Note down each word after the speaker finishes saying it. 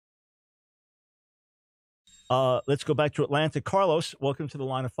Let's go back to Atlanta. Carlos, welcome to the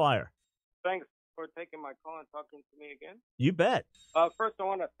Line of Fire. Thanks for taking my call and talking to me again. You bet. First, I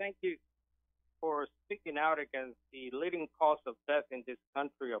want to thank you for speaking out against the leading cause of death in this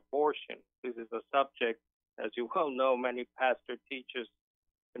country, abortion. This is a subject, as you well know, many pastor teachers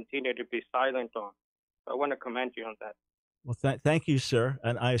continue to be silent on. I want to commend you on that. Well, thank you, sir.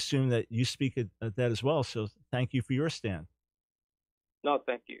 And I assume that you speak at that as well. So thank you for your stand. No,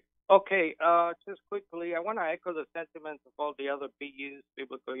 thank you. Okay, just quickly, I want to echo the sentiments of all the other BUs,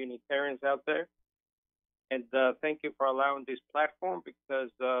 Biblical Unitarians out there. And thank you for allowing this platform because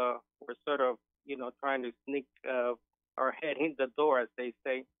we're sort of, trying to sneak our head in the door, as they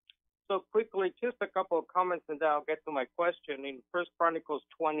say. So quickly, just a couple of comments, and then I'll get to my question. In First Chronicles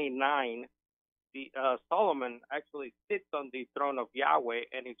 29, Solomon actually sits on the throne of Yahweh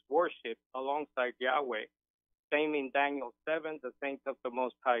and is worshipped alongside Yahweh. Same in Daniel 7, the saints of the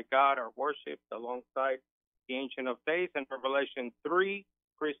Most High God are worshipped alongside the Ancient of Days. And Revelation 3,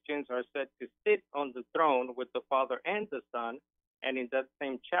 Christians are said to sit on the throne with the Father and the Son. And in that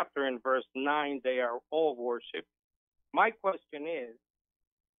same chapter, in verse 9, they are all worshipped. My question is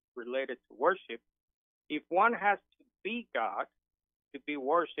related to worship. If one has to be God to be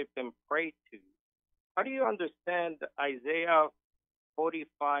worshipped and prayed to, how do you understand Isaiah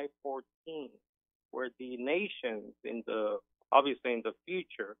 45:14, where the nations obviously in the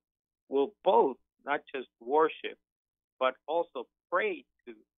future will both not just worship, but also pray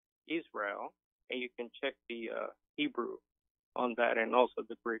to Israel? And you can check the Hebrew on that and also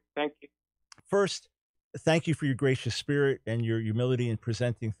the Greek. Thank you. First, thank you for your gracious spirit and your humility in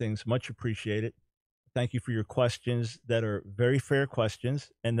presenting things. Much appreciated. Thank you for your questions that are very fair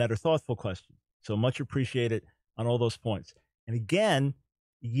questions and that are thoughtful questions. So much appreciated on all those points. And again,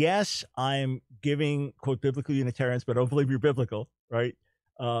 yes, I'm giving, quote, biblical Unitarians, but I don't believe you're biblical, right?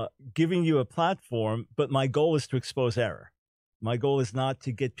 Giving you a platform, but my goal is to expose error. My goal is not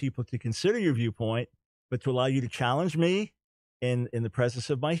to get people to consider your viewpoint, but to allow you to challenge me in the presence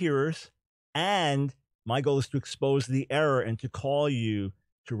of my hearers. And my goal is to expose the error and to call you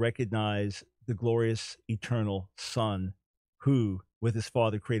to recognize the glorious eternal Son who, with his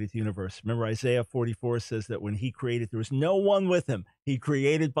Father, created the universe. Remember, Isaiah 44 says that when he created, there was no one with him. He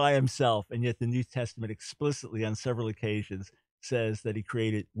created by himself. And yet the New Testament explicitly on several occasions says that he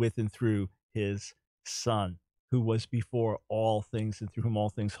created with and through his Son, who was before all things and through whom all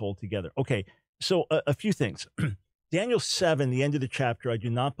things hold together. Okay, so a few things. Daniel 7, the end of the chapter, I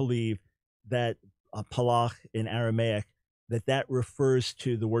do not believe that palach in Aramaic, that refers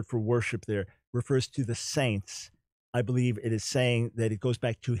to the word for worship there, refers to the saints. I believe it is saying that it goes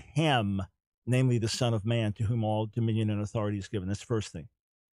back to him, namely the Son of Man, to whom all dominion and authority is given. That's first thing.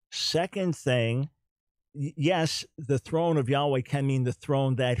 Second thing, yes, the throne of Yahweh can mean the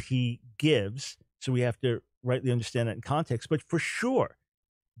throne that he gives. So we have to rightly understand that in context. But for sure,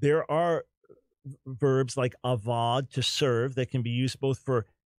 there are verbs like avad, to serve, that can be used both for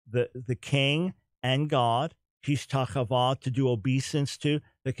the king and God. Hishtachava, to do obeisance to,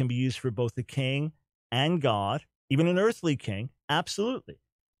 that can be used for both the king and God, even an earthly king, absolutely.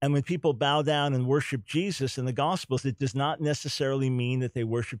 And when people bow down and worship Jesus in the Gospels, it does not necessarily mean that they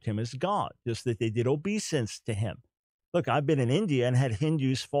worshiped him as God, just that they did obeisance to him. Look, I've been in India and had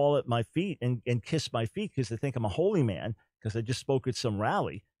Hindus fall at my feet and kiss my feet because they think I'm a holy man because I just spoke at some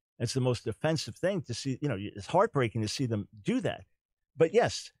rally. It's the most offensive thing to see, it's heartbreaking to see them do that. But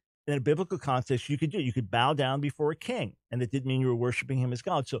yes, in a biblical context, you could bow down before a king, and that didn't mean you were worshiping him as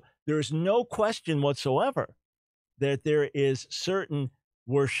God. So there is no question whatsoever that there is certain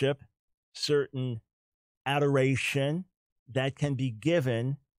worship, certain adoration that can be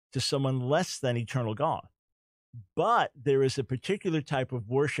given to someone less than eternal God. But there is a particular type of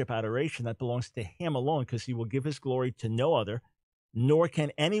worship adoration that belongs to him alone, because he will give his glory to no other, nor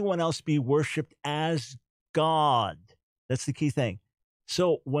can anyone else be worshiped as God. That's the key thing.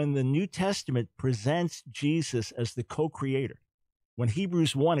 So when the New Testament presents Jesus as the co-creator, when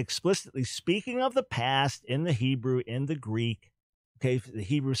Hebrews 1 explicitly speaking of the past in the Hebrew, in the Greek, okay, the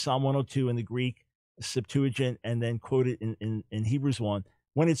Hebrew Psalm 102 in the Greek Septuagint, and then quoted in Hebrews 1,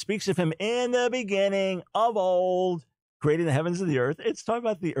 when it speaks of him in the beginning of old, creating the heavens and the earth, it's talking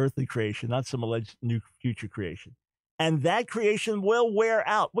about the earthly creation, not some alleged new future creation. And that creation will wear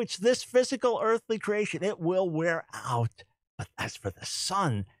out, which this physical earthly creation, it will wear out. But as for the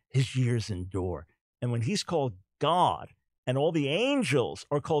Son, his years endure. And when he's called God, and all the angels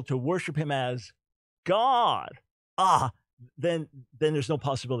are called to worship him as God, then there's no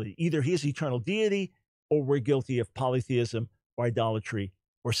possibility. Either he is eternal deity, or we're guilty of polytheism or idolatry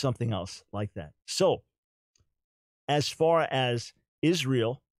or something else like that. So as far as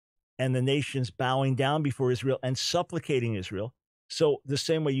Israel and the nations bowing down before Israel and supplicating Israel. So the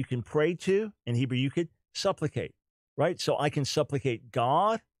same way you can pray to, in Hebrew, you could supplicate, right? So I can supplicate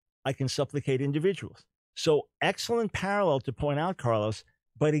God, I can supplicate individuals. So excellent parallel to point out, Carlos.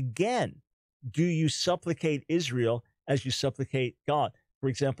 But again, do you supplicate Israel as you supplicate God? For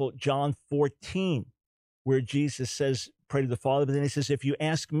example, John 14, where Jesus says, pray to the Father, but then he says, if you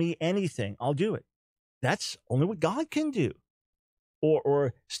ask me anything, I'll do it. That's only what God can do.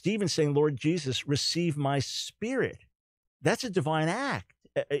 Or Stephen saying, Lord Jesus, receive my spirit. That's a divine act.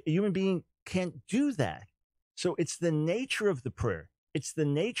 A human being can't do that. So it's the nature of the prayer. It's the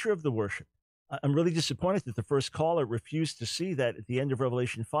nature of the worship. I'm really disappointed that the first caller refused to see that at the end of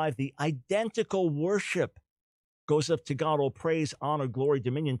Revelation 5, the identical worship goes up to God, all praise, honor, glory,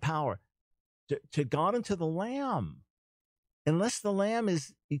 dominion, power, to God and to the Lamb. Unless the Lamb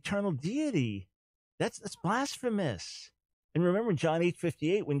is eternal deity, that's blasphemous. And remember John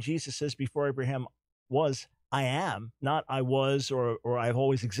 8:58, when Jesus says, before Abraham was, I am, not I was or I've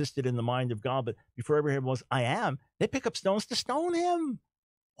always existed in the mind of God, but before Abraham was, I am, they pick up stones to stone him.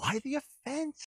 Why the offense?